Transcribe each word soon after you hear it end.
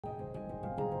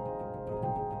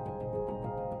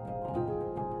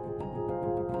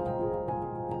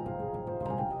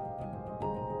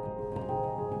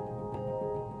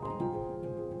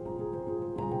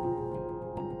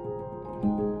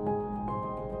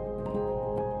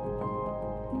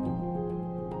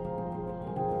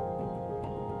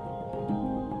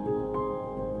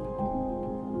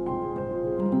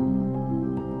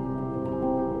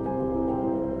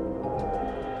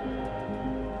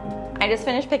I just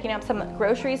finished picking up some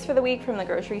groceries for the week from the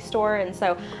grocery store, and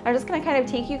so I'm just gonna kind of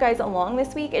take you guys along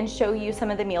this week and show you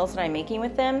some of the meals that I'm making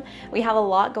with them. We have a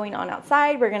lot going on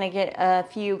outside. We're gonna get a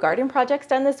few garden projects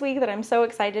done this week that I'm so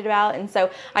excited about, and so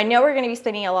I know we're gonna be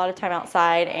spending a lot of time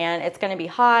outside and it's gonna be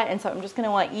hot, and so I'm just gonna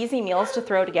want easy meals to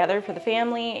throw together for the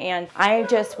family, and I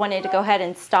just wanted to go ahead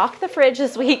and stock the fridge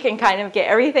this week and kind of get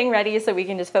everything ready so we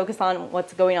can just focus on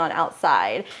what's going on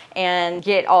outside and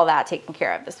get all that taken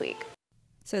care of this week.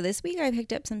 So this week I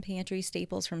picked up some pantry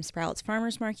staples from Sprouts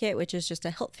Farmers Market, which is just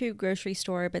a health food grocery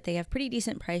store, but they have pretty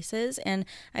decent prices. And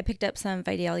I picked up some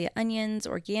Vidalia onions,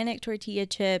 organic tortilla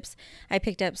chips. I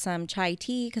picked up some chai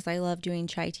tea because I love doing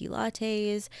chai tea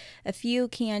lattes, a few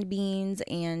canned beans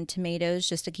and tomatoes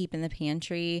just to keep in the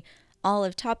pantry.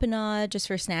 Olive tapenade just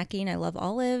for snacking. I love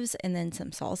olives, and then some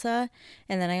salsa.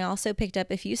 And then I also picked up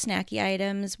a few snacky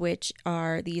items, which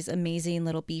are these amazing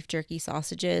little beef jerky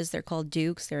sausages. They're called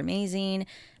Dukes. They're amazing.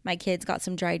 My kids got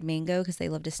some dried mango because they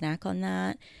love to snack on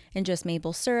that, and just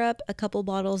maple syrup, a couple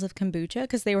bottles of kombucha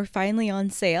because they were finally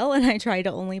on sale, and I try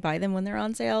to only buy them when they're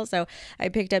on sale. So I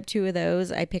picked up 2 of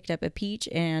those. I picked up a peach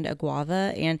and a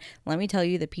guava, and let me tell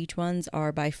you, the peach ones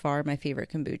are by far my favorite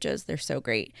kombuchas. They're so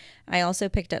great. I also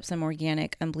picked up some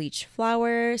organic unbleached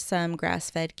flour, some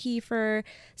grass-fed kefir,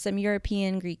 some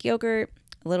European Greek yogurt,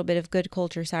 a little bit of Good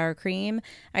Culture sour cream.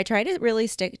 I try to really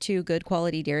stick to good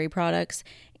quality dairy products,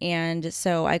 and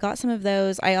so I got some of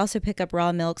those. I also pick up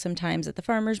raw milk sometimes at the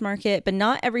farmer's market, but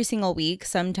not every single week.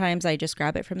 Sometimes I just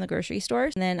grab it from the grocery store.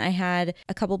 And then I had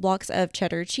a couple blocks of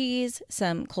cheddar cheese,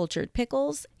 some cultured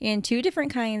pickles, and 2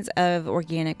 different kinds of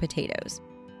organic potatoes.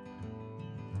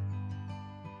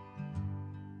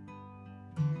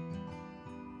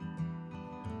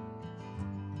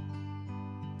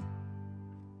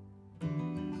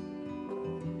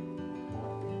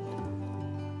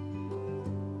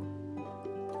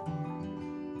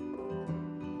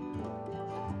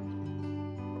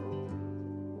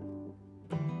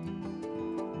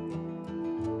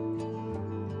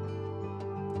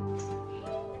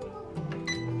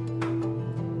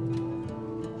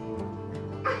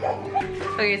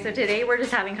 Okay, so today we're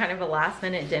just having kind of a last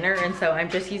minute dinner, and so I'm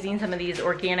just using some of these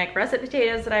organic russet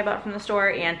potatoes that I bought from the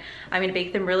store, and I'm gonna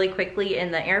bake them really quickly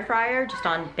in the air fryer, just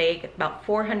on bake about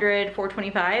 400,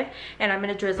 425, and I'm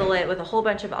gonna drizzle it with a whole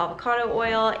bunch of avocado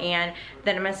oil, and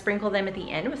then I'm gonna sprinkle them at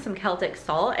the end with some Celtic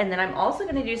salt, and then I'm also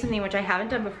gonna do something which I haven't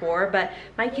done before, but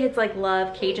my kids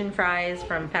love Cajun fries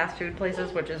from fast food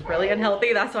places, which is really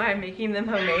unhealthy. That's why I'm making them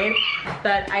homemade.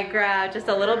 But I grabbed just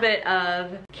a little bit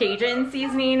of Cajun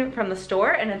seasoning from the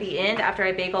store, and at the end, after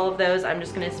I bake all of those, I'm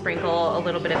just gonna sprinkle a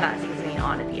little bit of that seasoning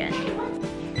on at the end.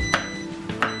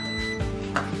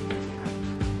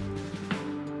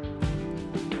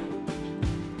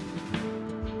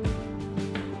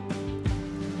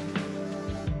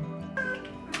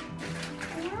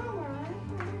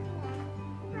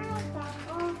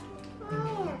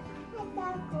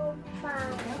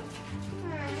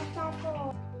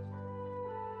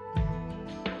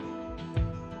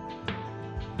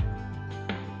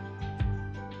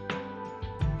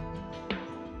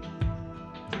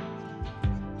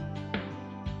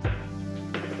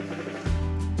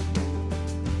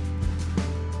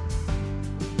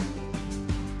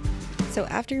 So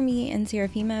after me and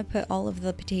Seraphima put all of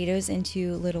the potatoes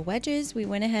into little wedges, we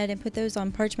went ahead and put those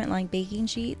on parchment-lined baking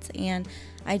sheets, and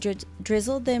I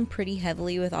drizzled them pretty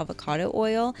heavily with avocado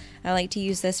oil. I like to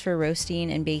use this for roasting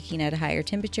and baking at a higher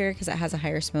temperature because it has a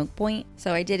higher smoke point.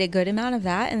 So I did a good amount of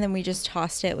that, and then we just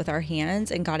tossed it with our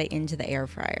hands and got it into the air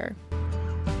fryer.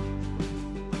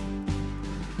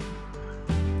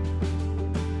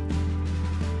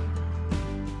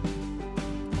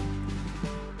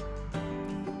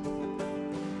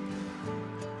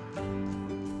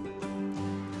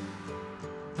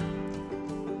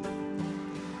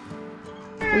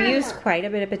 We used quite a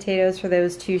bit of potatoes for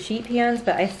those 2 sheet pans,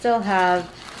 but I still have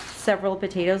several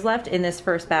potatoes left in this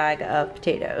first bag of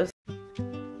potatoes.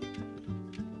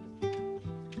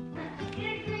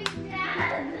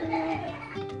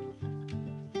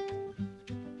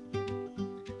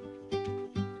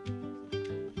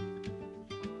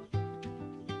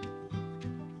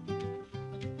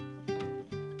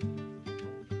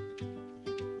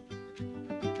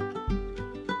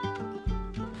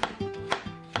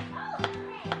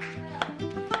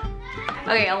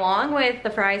 Okay, along with the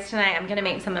fries tonight, I'm gonna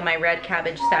make some of my red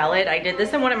cabbage salad. I did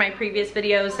this in one of my previous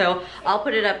videos, so I'll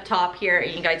put it up top here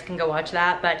and you guys can go watch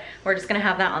that, but we're just gonna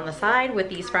have that on the side with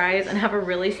these fries and have a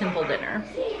really simple dinner.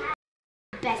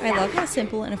 I love how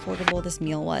simple and affordable this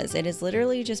meal was. It is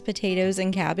literally just potatoes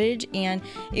and cabbage, and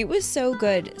it was so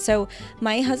good. So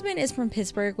my husband is from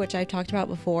Pittsburgh, which I've talked about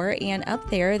before, and up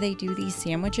there they do these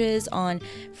sandwiches on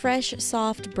fresh,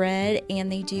 soft bread,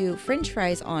 and they do French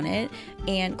fries on it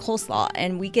and coleslaw.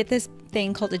 And we get this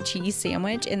thing called a cheese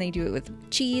sandwich, and they do it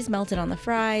with cheese melted on the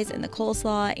fries and the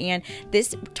coleslaw, and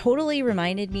this totally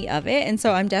reminded me of it. And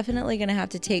so I'm definitely gonna have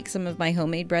to take some of my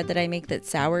homemade bread that I make that's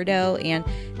sourdough and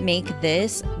make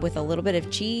this with a little bit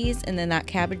of cheese and then that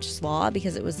cabbage slaw,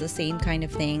 because it was the same kind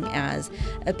of thing as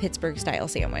a Pittsburgh style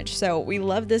sandwich. So we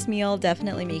love this meal,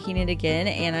 definitely making it again,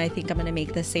 and I think I'm gonna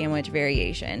make the sandwich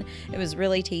variation. It was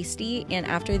really tasty, and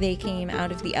after they came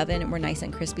out of the oven and were nice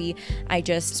and crispy, I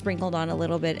just sprinkled on a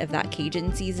little bit of that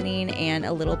Cajun seasoning and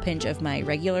a little pinch of my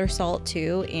regular salt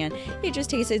too, and it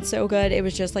just tasted so good. It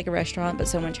was just like a restaurant but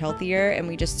so much healthier, and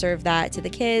we just served that to the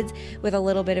kids with a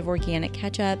little bit of organic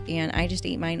ketchup, and I just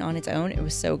ate mine on its own. It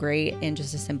was so great and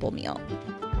just a simple meal.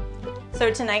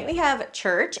 So tonight we have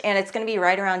church, and it's going to be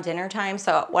right around dinner time.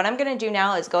 So what I'm going to do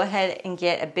now is go ahead and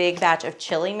get a big batch of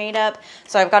chili made up.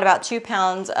 So I've got about 2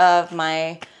 pounds of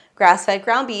my grass-fed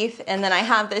ground beef, and then I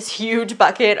have this huge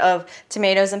bucket of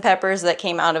tomatoes and peppers that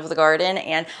came out of the garden.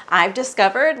 And I've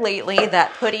discovered lately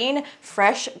that putting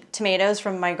fresh tomatoes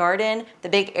from my garden, the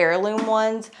big heirloom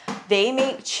ones, they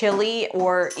make chili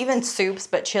or even soups,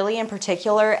 but chili in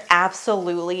particular,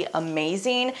 absolutely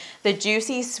amazing. The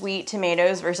juicy sweet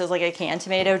tomatoes versus like a canned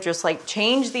tomato just like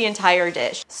change the entire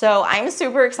dish. So I'm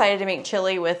super excited to make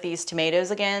chili with these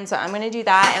tomatoes again. So I'm gonna do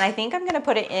that, and I think I'm gonna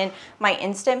put it in my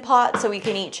Instant Pot so we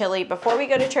can eat chili before we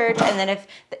go to church, and then if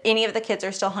any of the kids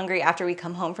are still hungry after we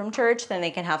come home from church, then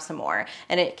they can have some more,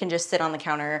 and it can just sit on the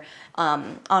counter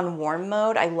on warm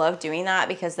mode. I love doing that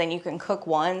because then you can cook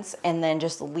once and then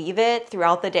just leave it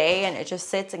throughout the day, and it just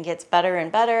sits and gets better and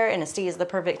better, and it stays the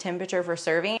perfect temperature for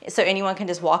serving. So anyone can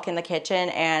just walk in the kitchen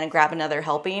and grab another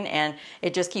helping, and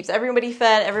it just keeps everybody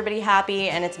fed, everybody happy,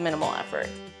 and it's minimal effort.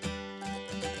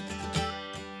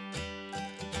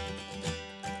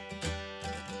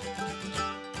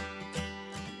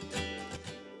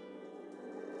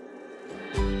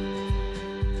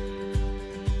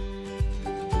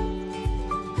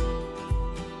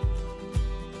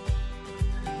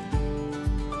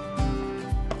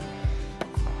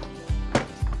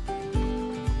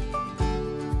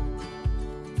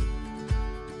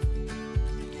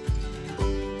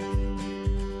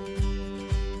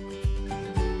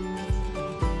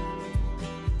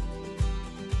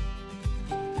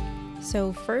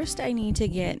 So first I need to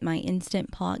get my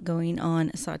Instant Pot going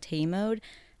on saute mode.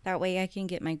 That way I can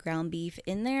get my ground beef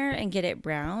in there and get it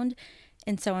browned.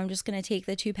 And so I'm just going to take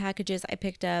the 2 packages I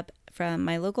picked up from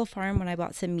my local farm when I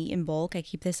bought some meat in bulk. I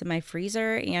keep this in my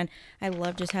freezer, and I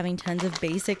love just having tons of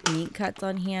basic meat cuts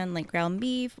on hand, like ground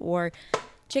beef or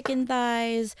chicken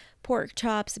thighs, pork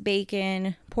chops,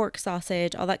 bacon, pork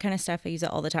sausage, all that kind of stuff. I use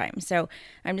it all the time. So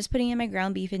I'm just putting in my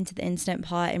ground beef into the Instant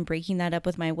Pot and breaking that up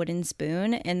with my wooden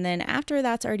spoon. And then after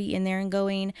that's already in there and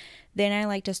going, then I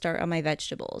like to start on my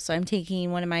vegetables. So I'm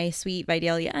taking one of my sweet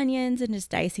Vidalia onions and just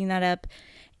dicing that up.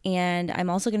 And I'm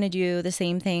also going to do the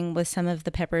same thing with some of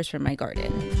the peppers from my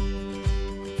garden.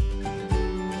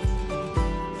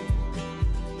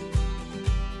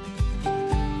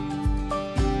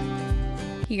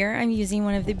 Here I'm using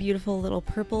one of the beautiful little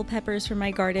purple peppers from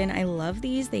my garden. I love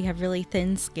these. They have really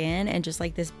thin skin and just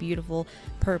like this beautiful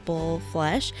purple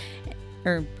flesh.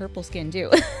 Or purple skin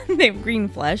too. They have green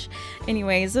flesh.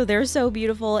 Anyway, so they're so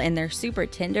beautiful and they're super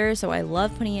tender. So I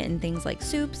love putting it in things like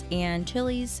soups and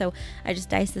chilies. So I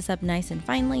just dice this up nice and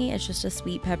finely. It's just a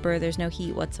sweet pepper. There's no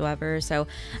heat whatsoever. So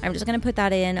I'm just going to put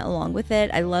that in along with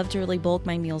it. I love to really bulk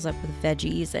my meals up with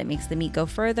veggies. It makes the meat go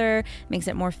further, makes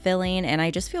it more filling, and I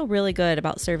just feel really good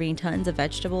about serving tons of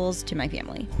vegetables to my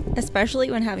family. Especially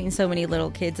when having so many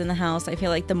little kids in the house, I feel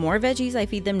like the more veggies I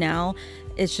feed them now,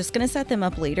 it's just going to set them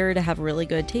up later to have really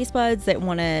good taste buds that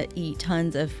want to eat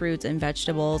tons of fruits and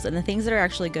vegetables and the things that are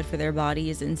actually good for their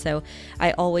bodies. And so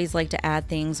I always like to add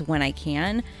things when I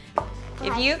can.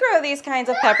 If you grow these kinds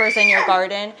of peppers in your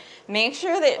garden, make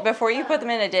sure that before you put them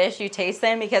in a dish, you taste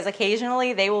them, because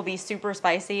occasionally they will be super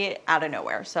spicy out of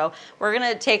nowhere. So we're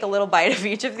going to take a little bite of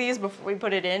each of these before we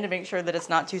put it in to make sure that it's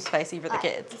not too spicy for the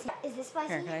kids. Is this spicy?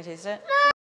 Here, can I taste it?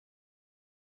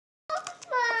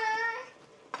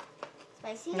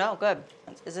 Spicy? No, good.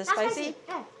 Is this spicy?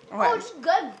 Yeah. Okay. Oh, it's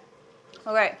good.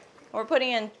 Okay, we're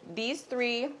putting in these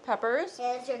 3 peppers.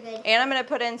 Yeah, those are good. And I'm going to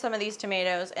put in some of these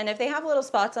tomatoes. And if they have little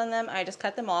spots on them, I just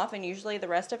cut them off, and usually the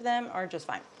rest of them are just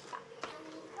fine.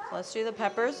 So let's do the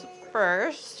peppers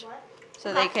first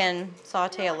so they can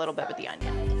saute a little bit with the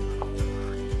onion.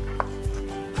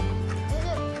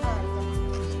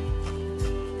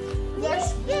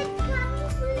 Oh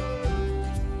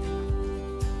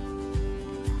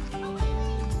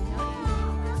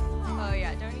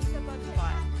yeah, don't eat the bug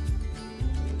spot.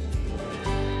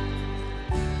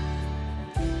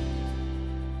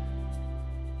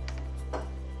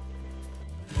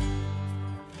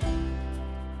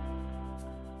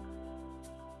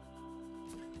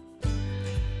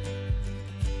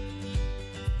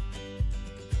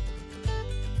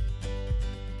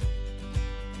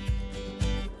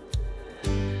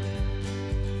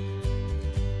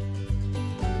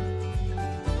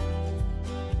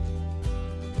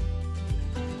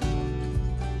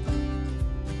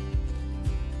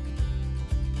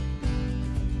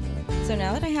 So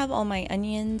now that I have all my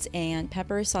onions and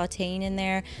peppers sauteing in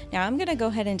there, now I'm gonna go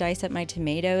ahead and dice up my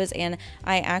tomatoes, and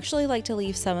I actually like to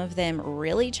leave some of them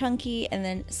really chunky and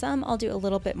then some I'll do a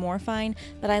little bit more fine,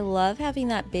 but I love having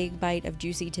that big bite of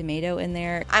juicy tomato in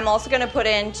there. I'm also gonna put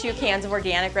in 2 cans of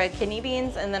organic red kidney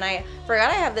beans, and then I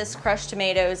forgot I have this crushed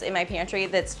tomatoes in my pantry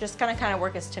that's just gonna kind of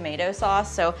work as tomato sauce,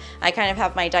 so I kind of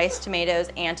have my diced tomatoes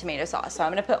and tomato sauce. So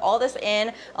I'm gonna put all this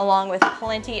in along with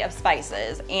plenty of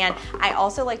spices, and I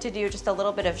also like to do just a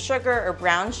little bit of sugar or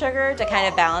brown sugar to kind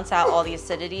of balance out all the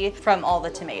acidity from all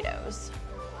the tomatoes.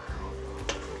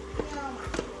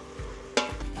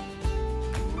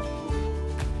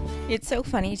 It's so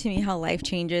funny to me how life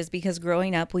changes, because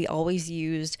growing up we always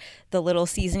used the little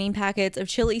seasoning packets of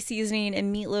chili seasoning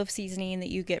and meatloaf seasoning that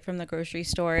you get from the grocery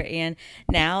store, and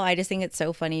now I just think it's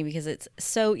so funny because it's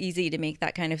so easy to make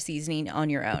that kind of seasoning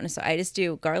on your own. So I just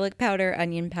do garlic powder,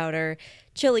 onion powder,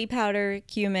 chili powder,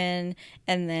 cumin,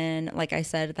 and then, like I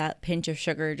said, that pinch of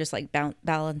sugar just like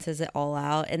balances it all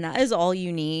out, and that is all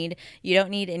you need. You don't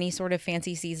need any sort of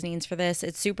fancy seasonings for this.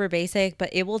 It's super basic, but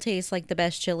it will taste like the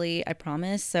best chili, I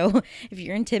promise. So if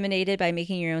you're intimidated by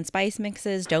making your own spice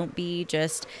mixes, don't be.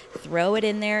 Just throw it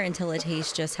in there until it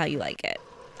tastes just how you like it.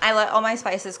 I let all my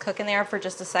spices cook in there for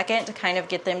just a second to kind of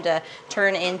get them to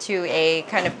turn into a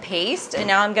kind of paste, and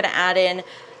now I'm going to add in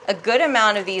a good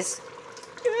amount of these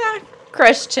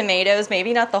crushed tomatoes,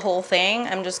 maybe not the whole thing.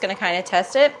 I'm just gonna kind of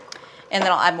test it, and then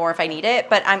I'll add more if I need it.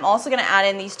 But I'm also gonna add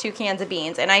in these 2 cans of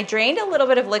beans, and I drained a little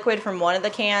bit of liquid from one of the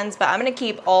cans, but I'm gonna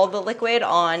keep all the liquid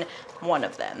on one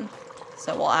of them.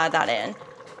 So we'll add that in.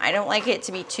 I don't like it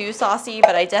to be too saucy,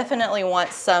 but I definitely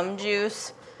want some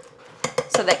juice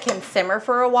so that can simmer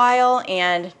for a while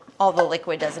and all the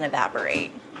liquid doesn't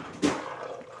evaporate. And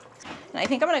I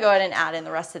think I'm gonna go ahead and add in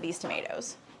the rest of these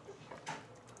tomatoes.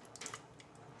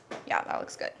 Yeah, that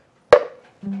looks good.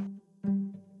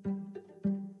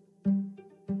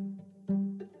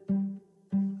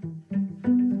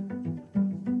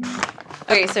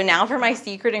 Okay, so now for my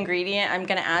secret ingredient, I'm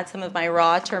gonna add some of my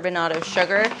raw turbinado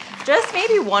sugar. Just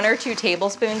maybe 1 or 2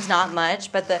 tablespoons, not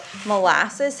much, but the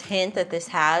molasses hint that this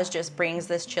has just brings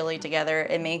this chili together.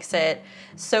 It makes it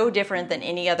so different than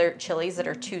any other chilies that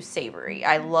are too savory.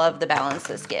 I love the balance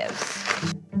this gives.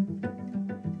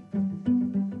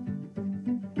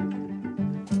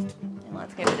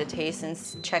 Give it a taste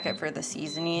and check it for the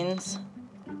seasonings.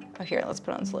 Oh, here, let's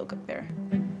put on slow cook there.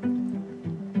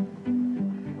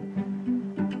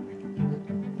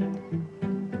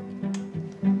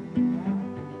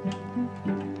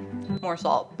 More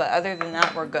salt, but other than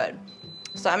that, we're good.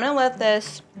 So I'm gonna let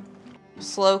this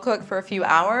slow cook for a few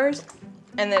hours,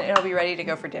 and then it'll be ready to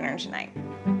go for dinner tonight.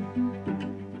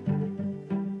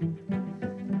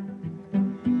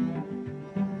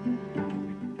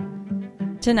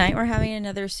 Tonight we're having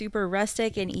another super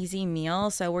rustic and easy meal.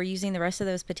 So we're using the rest of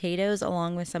those potatoes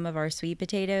along with some of our sweet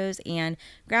potatoes and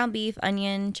ground beef,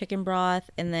 onion, chicken broth,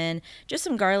 and then just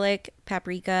some garlic,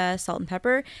 paprika, salt and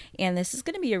pepper. And this is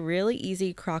going to be a really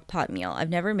easy crock pot meal. I've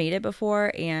never made it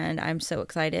before and I'm so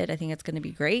excited. I think it's going to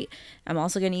be great. I'm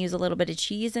also going to use a little bit of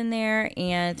cheese in there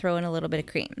and throw in a little bit of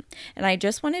cream. And I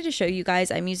just wanted to show you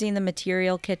guys, I'm using the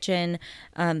Material Kitchen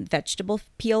vegetable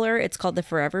peeler. It's called the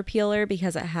Forever Peeler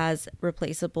because it has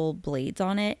replacement blades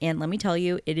on it, and let me tell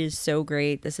you, it is so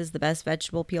great. This is the best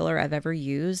vegetable peeler I've ever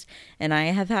used, and I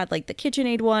have had like the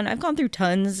KitchenAid one. I've gone through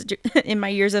tons in my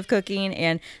years of cooking,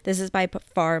 and this is by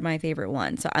far my favorite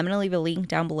one. So I'm gonna leave a link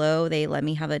down below. They let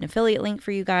me have an affiliate link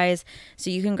for you guys, so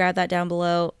you can grab that down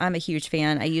below. I'm a huge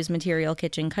fan. I use Material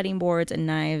Kitchen cutting boards and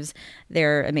knives.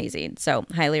 They're amazing, so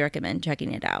highly recommend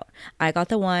checking it out. I got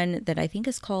the one that I think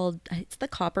is called, it's the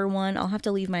copper one. I'll have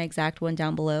to leave my exact one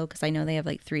down below because I know they have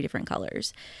like 3 different colors.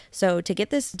 So to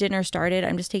get this dinner started,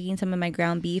 I'm just taking some of my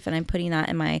ground beef and I'm putting that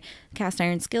in my cast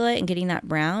iron skillet and getting that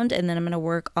browned, and then I'm going to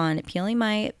work on peeling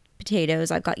my potatoes.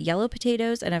 I've got yellow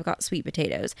potatoes and I've got sweet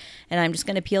potatoes. And I'm just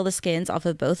going to peel the skins off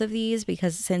of both of these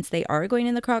because since they are going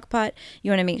in the crock pot,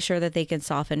 you want to make sure that they can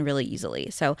soften really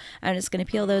easily. So I'm just going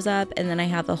to peel those up, and then I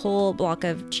have a whole block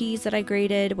of cheese that I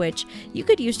grated, which you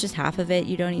could use just half of it.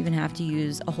 You don't even have to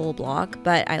use a whole block,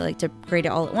 but I like to grate it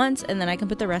all at once, and then I can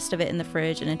put the rest of it in the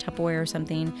fridge in a Tupperware or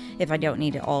something if I don't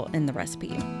need it all in the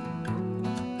recipe.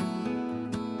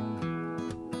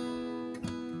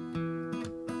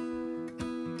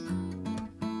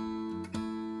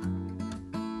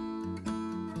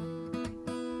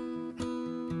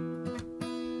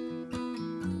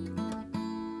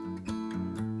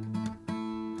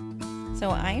 So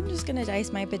I'm just going to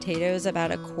dice my potatoes about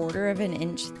 1/4 of an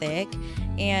inch thick,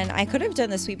 and I could have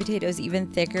done the sweet potatoes even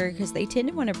thicker because they tend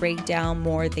to want to break down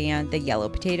more than the yellow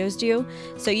potatoes do.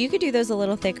 So you could do those a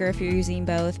little thicker if you're using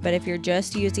both, but if you're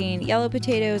just using yellow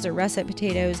potatoes or russet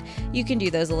potatoes, you can do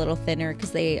those a little thinner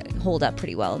because they hold up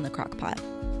pretty well in the crock pot.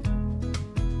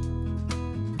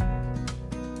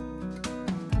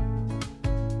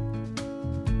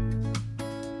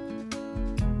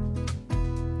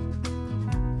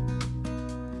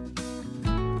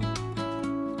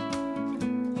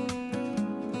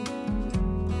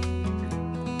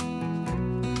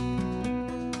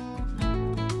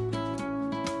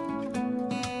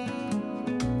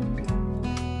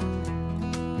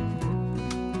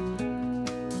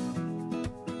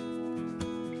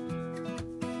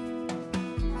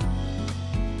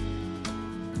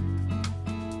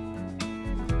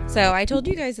 So I told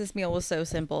you guys this meal was so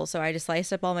simple. So I just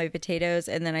sliced up all my potatoes,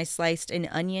 and then I sliced an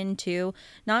onion too.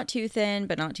 Not too thin,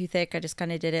 but not too thick. I just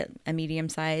kind of did it a medium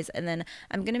size. And then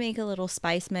I'm going to make a little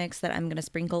spice mix that I'm going to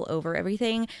sprinkle over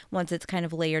everything once it's kind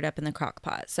of layered up in the crock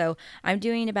pot. So I'm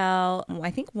doing about,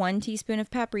 I think, 1 teaspoon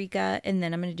of paprika, and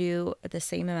then I'm going to do the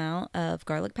same amount of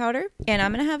garlic powder. And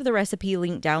I'm going to have the recipe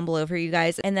linked down below for you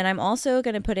guys. And then I'm also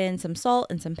going to put in some salt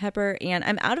and some pepper, and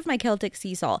I'm out of my Celtic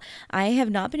sea salt. I have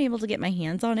not been able to get my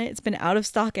hands on it. It's been out of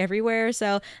stock everywhere,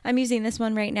 so I'm using this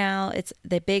one right now. It's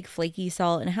the big flaky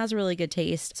salt and it has a really good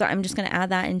taste. So I'm just going to add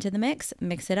that into the mix,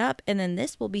 mix it up, and then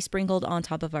this will be sprinkled on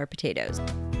top of our potatoes.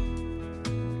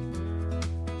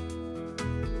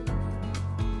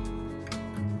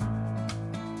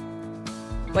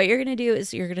 What you're going to do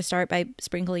is you're going to start by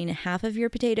sprinkling half of your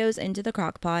potatoes into the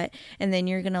crock pot, and then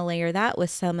you're going to layer that with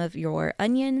some of your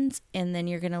onions, and then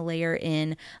you're going to layer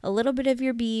in a little bit of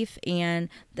your beef and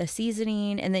the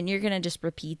seasoning, and then you're going to just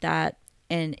repeat that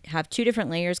and have 2 different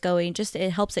layers going. Just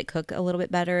it helps it cook a little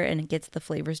bit better, and it gets the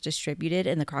flavors distributed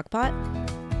in the crock pot.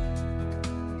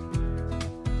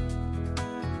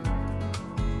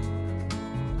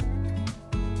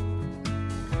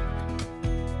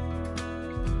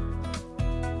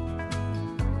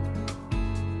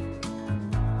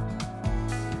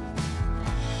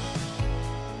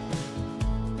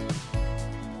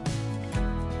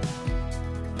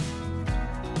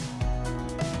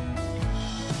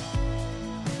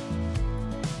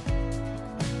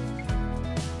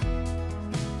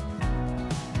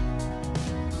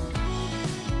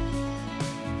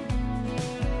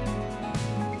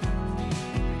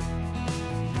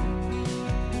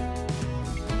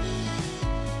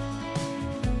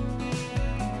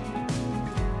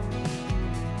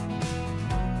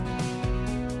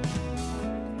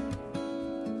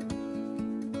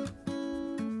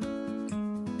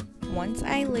 Once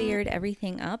I layered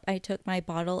everything up, I took my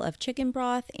bottle of chicken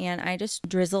broth and I just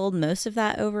drizzled most of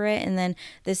that over it. And then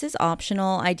this is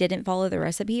optional. I didn't follow the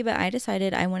recipe, but I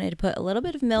decided I wanted to put a little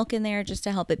bit of milk in there just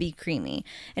to help it be creamy.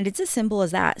 And it's as simple as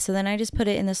that. So then I just put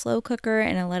it in the slow cooker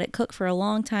and I let it cook for a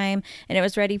long time, and it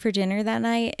was ready for dinner that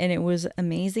night, and it was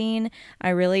amazing. I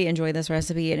really enjoyed this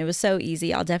recipe and it was so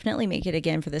easy. I'll definitely make it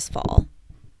again for this fall.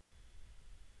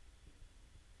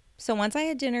 So once I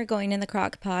had dinner going in the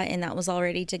crock pot and that was all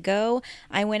ready to go,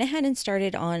 I went ahead and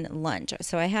started on lunch.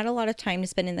 So I had a lot of time to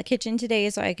spend in the kitchen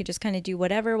today, so I could just kind of do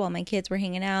whatever while my kids were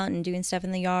hanging out and doing stuff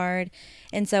in the yard.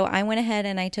 And so I went ahead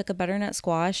and I took a butternut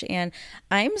squash, and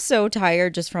I'm so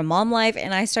tired just from mom life,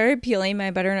 and I started peeling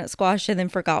my butternut squash and then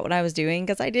forgot what I was doing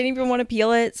because I didn't even want to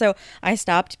peel it. So I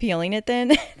stopped peeling it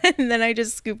then, and then I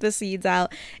just scooped the seeds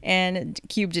out and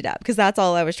cubed it up because that's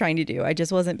all I was trying to do. I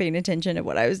just wasn't paying attention to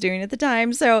what I was doing at the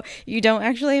time. So you don't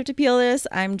actually have to peel this.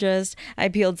 I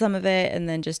peeled some of it and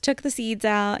then just took the seeds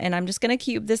out, and I'm just going to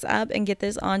cube this up and get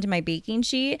this onto my baking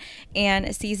sheet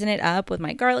and season it up with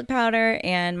my garlic powder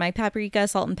and my paprika,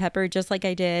 salt and pepper, just like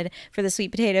I did for the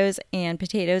sweet potatoes and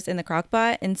potatoes in the crock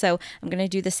pot. And so I'm going to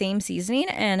do the same seasoning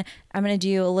and I'm going to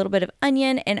do a little bit of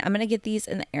onion, and I'm going to get these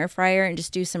in the air fryer and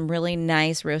just do some really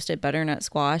nice roasted butternut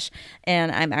squash.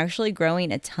 And I'm actually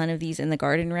growing a ton of these in the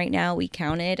garden right now. We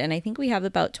counted, and I think we have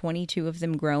about 22 of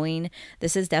them growing.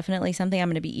 This is definitely something I'm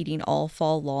going to be eating all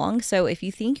fall long. So if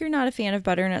you think you're not a fan of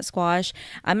butternut squash,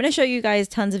 I'm going to show you guys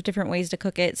tons of different ways to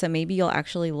cook it. So maybe you'll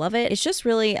actually love it. It's just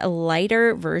really a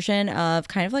lighter version of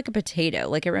kind of like a potato.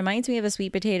 Like, it reminds me of a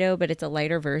sweet potato, but it's a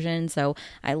lighter version. So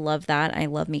I love that. I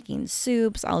love making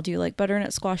soups. I'll do like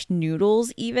butternut squash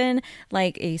noodles, even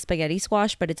like a spaghetti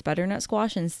squash, but it's butternut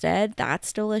squash instead.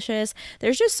 That's delicious.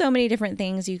 There's just so many different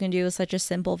things you can do with such a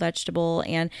simple vegetable,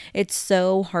 and it's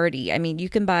so hearty. I mean, you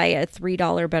can buy a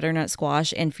 $3 butternut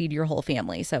squash and feed your whole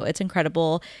family. So it's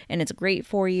incredible, and it's great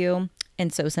for you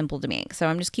and so simple to make. So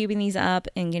I'm just cubing these up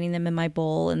and getting them in my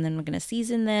bowl, and then we're going to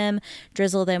season them,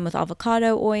 drizzle them with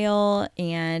avocado oil,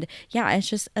 and yeah, it's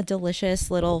just a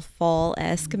delicious little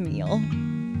fall-esque meal.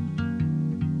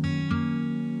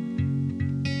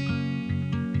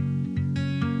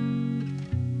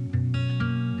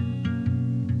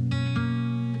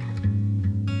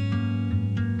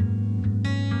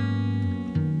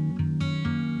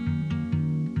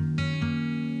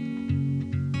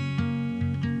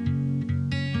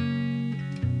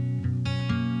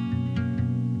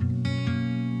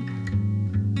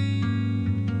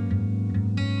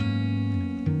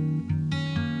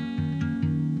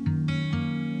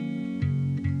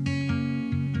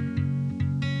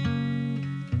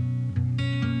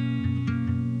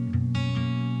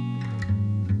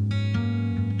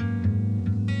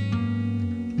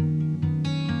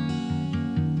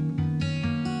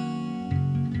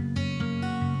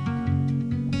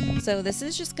 So this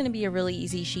is just going to be a really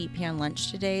easy sheet pan lunch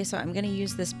today. So I'm going to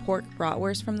use this pork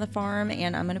bratwurst from the farm,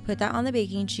 and I'm going to put that on the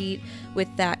baking sheet with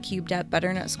that cubed up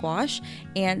butternut squash.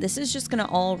 And this is just going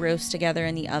to all roast together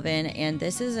in the oven. And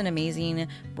this is an amazing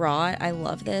brat. I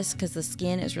love this because the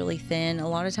skin is really thin. A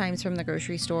lot of times from the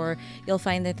grocery store, you'll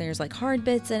find that there's like hard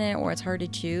bits in it or it's hard to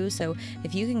chew. So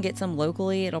if you can get some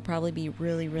locally, it'll probably be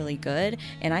really, really good.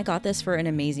 And I got this for an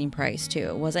amazing price too.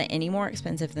 It wasn't any more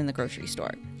expensive than the grocery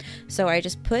store. So I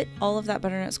just put all of that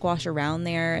butternut squash around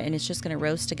there, and it's just going to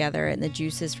roast together, and the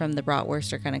juices from the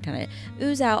bratwurst are going to kind of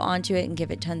ooze out onto it and give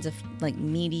it tons of like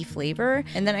meaty flavor.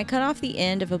 And then I cut off the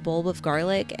end of a bulb of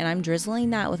garlic, and I'm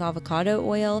drizzling that with avocado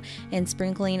oil and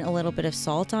sprinkling a little bit of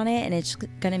salt on it, and it's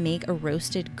going to make a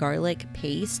roasted garlic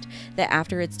paste that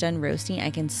after it's done roasting,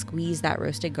 I can squeeze that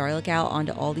roasted garlic out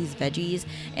onto all these veggies,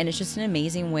 and it's just an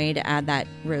amazing way to add that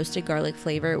roasted garlic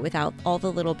flavor without all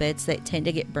the little bits that tend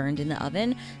to get burned in the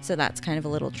oven. So that's kind of a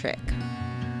little trick.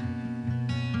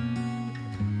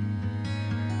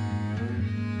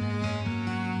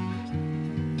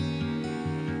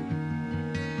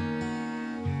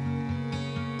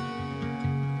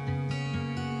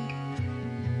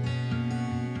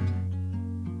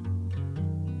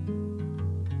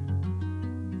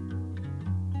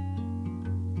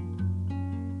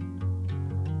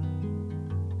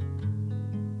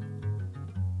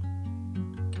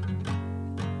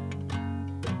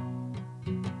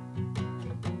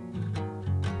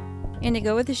 And to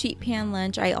go with the sheet pan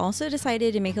lunch, I also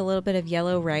decided to make a little bit of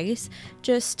yellow rice,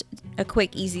 just a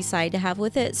quick easy side to have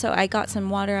with it. So I got some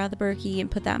water out of the Berkey and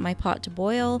put that in my pot to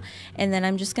boil, and then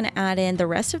I'm just going to add in the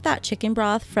rest of that chicken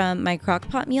broth from my crock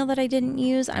pot meal that I didn't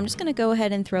use. I'm just going to go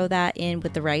ahead and throw that in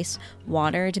with the rice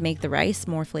water to make the rice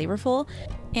more flavorful.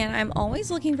 And I'm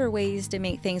always looking for ways to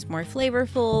make things more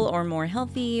flavorful or more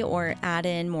healthy or add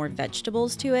in more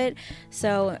vegetables to it.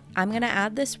 So I'm going to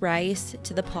add this rice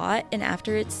to the pot, and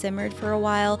after it's simmered for a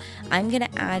while, I'm going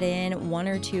to add in 1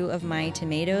 or 2 of my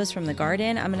tomatoes from the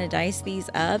garden. I'm going to dice these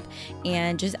up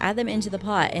and just add them into the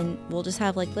pot, and we'll just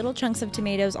have like little chunks of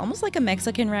tomatoes, almost like a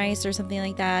Mexican rice or something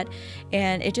like that.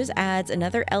 And it just adds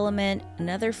another element,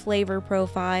 another flavor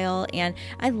profile, and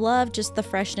I love just the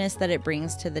freshness that it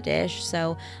brings to the dish.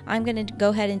 So I'm going to go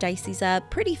ahead and dice these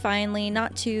up pretty finely,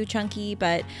 not too chunky,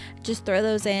 but just throw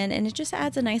those in, and it just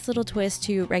adds a nice little twist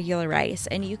to regular rice.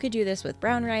 And you could do this with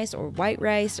brown rice or white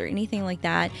rice or anything like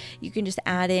that. You can just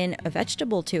add in a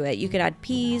vegetable to it. You could add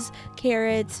peas,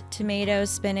 carrots,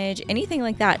 tomatoes, spinach, anything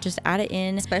like that. Just add it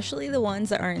in, especially the ones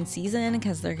that are in season,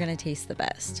 because they're going to taste the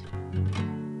best.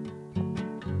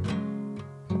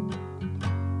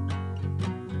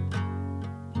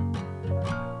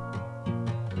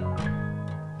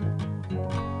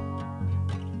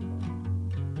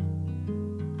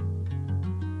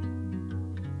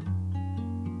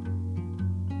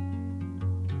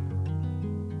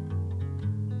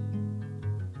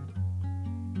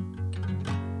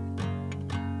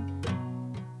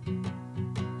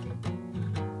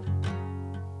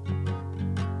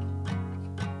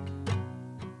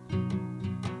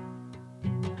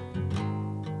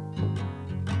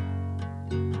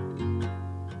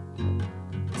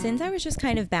 Since I was just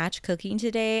kind of batch cooking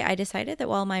today, I decided that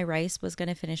while my rice was going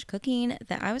to finish cooking,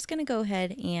 that I was going to go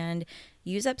ahead and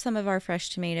use up some of our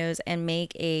fresh tomatoes and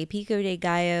make a pico de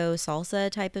gallo salsa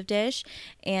type of dish.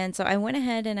 And so I went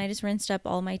ahead and I just rinsed up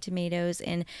all my tomatoes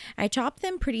and I chopped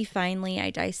them pretty finely. I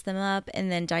diced them up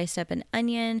and then diced up an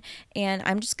onion, and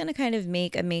I'm just going to kind of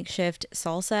make a makeshift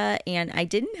salsa. And I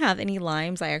didn't have any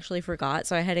limes. I actually forgot,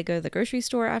 so I had to go to the grocery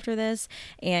store after this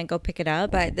and go pick it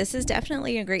up. But this is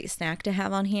definitely a great snack to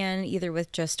have on hand, either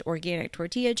with just organic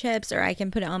tortilla chips, or I can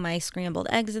put it on my scrambled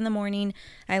eggs in the morning.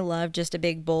 I love just a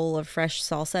big bowl of fresh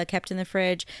salsa kept in the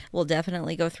fridge. Will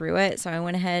definitely go through it. So I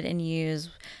went ahead and used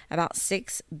about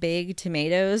 6 big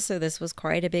tomatoes. So this was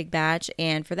quite a big batch.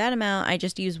 And for that amount, I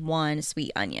just used 1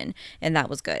 sweet onion, and that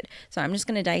was good. So I'm just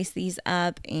going to dice these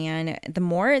up, and the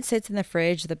more it sits in the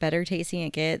fridge, the better tasting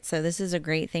it gets. So this is a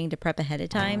great thing to prep ahead of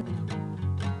time.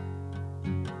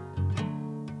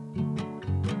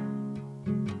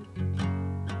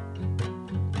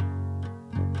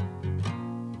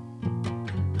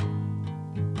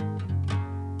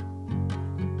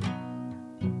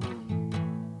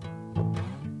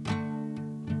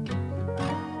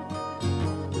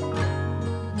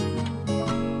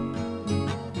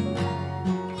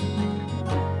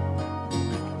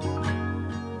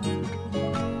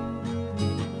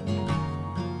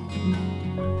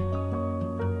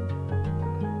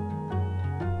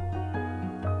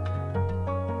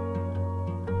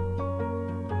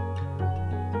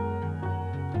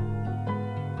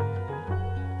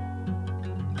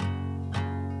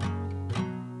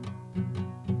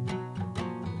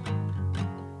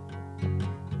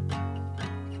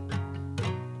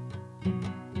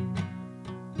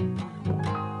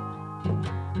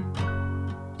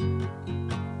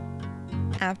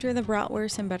 After the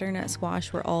bratwurst and butternut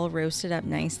squash were all roasted up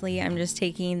nicely, I'm just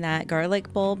taking that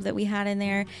garlic bulb that we had in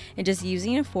there and just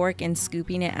using a fork and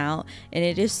scooping it out, and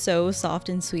it is so soft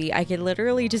and sweet. I could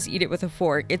literally just eat it with a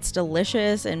fork. It's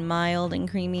delicious and mild and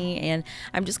creamy, and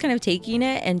I'm just kind of taking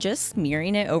it and just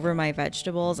smearing it over my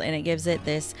vegetables, and it gives it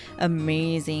this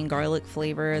amazing garlic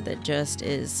flavor that just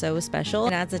is so special.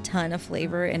 It adds a ton of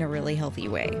flavor in a really healthy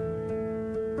way.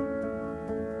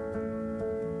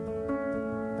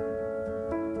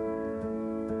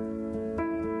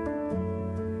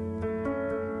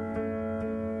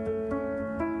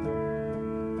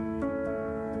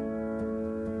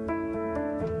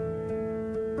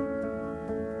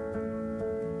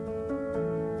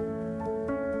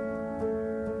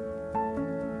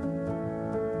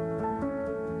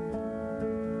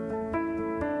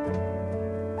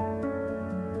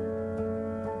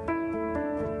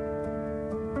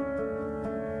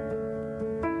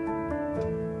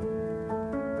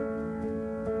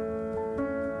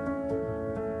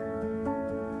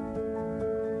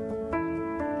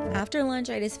 After lunch,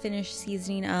 I just finished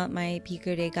seasoning up my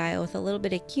pico de gallo with a little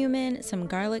bit of cumin, some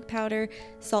garlic powder,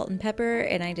 salt and pepper,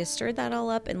 and I just stirred that all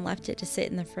up and left it to sit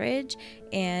in the fridge.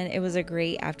 And it was a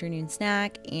great afternoon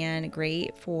snack and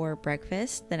great for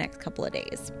breakfast the next couple of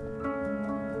days.